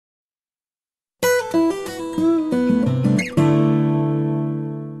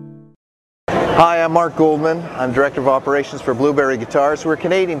Hi, I'm Mark Goldman. I'm Director of Operations for Blueberry Guitars. We're a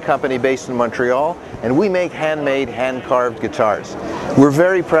Canadian company based in Montreal, and we make handmade, hand-carved guitars. We're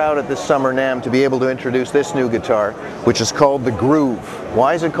very proud at this summer NAMM to be able to introduce this new guitar, which is called the Groove.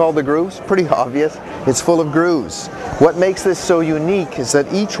 Why is it called the Groove? It's pretty obvious. It's full of grooves. What makes this so unique is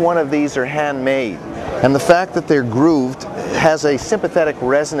that each one of these are handmade, and the fact that they're grooved has a sympathetic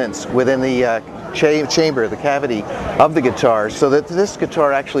resonance within the chamber, the cavity of the guitar, so that this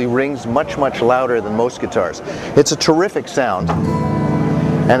guitar actually rings much louder than most guitars. It's a terrific sound,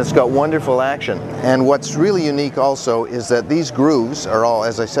 and it's got wonderful action. And what's really unique also is that these grooves are all,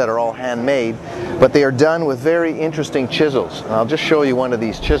 as I said, are all handmade, but they are done with very interesting chisels. And I'll just show you one of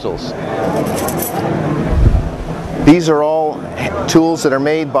these chisels. These are all tools that are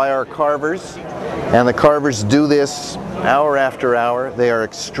made by our carvers, and the carvers do this hour after hour. They are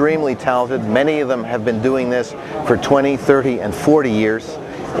extremely talented. Many of them have been doing this for 20, 30, and 40 years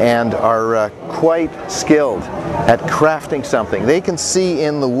and are quite skilled at crafting something. They can see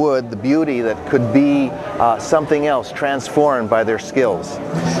in the wood the beauty that could be something else transformed by their skills.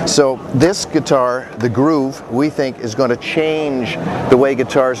 So this guitar, the Groove, we think is going to change the way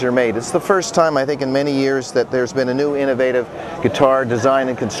guitars are made. It's the first time, I think, in many years that there's been a new innovative guitar design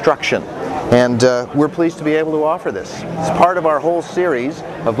and construction. And we're pleased to be able to offer this. It's part of our whole series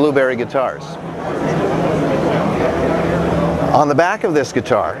of Blueberry guitars. On the back of this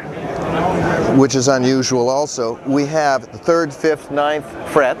guitar, which is unusual also, we have the 3rd, 5th, 9th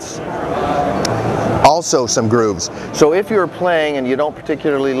frets, also some grooves. So if you're playing and you don't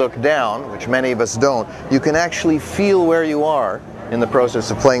particularly look down, which many of us don't, you can actually feel where you are in the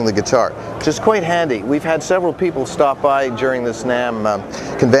process of playing the guitar, which is quite handy. We've had several people stop by during this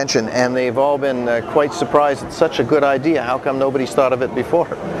NAMM convention, and they've all been quite surprised. It's such a good idea. How come nobody's thought of it before?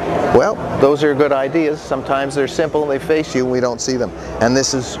 Well, those are good ideas. Sometimes they're simple and they face you and we don't see them. And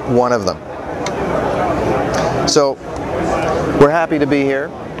this is one of them. So we're happy to be here,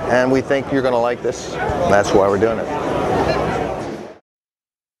 and we think you're going to like this. That's why we're doing it.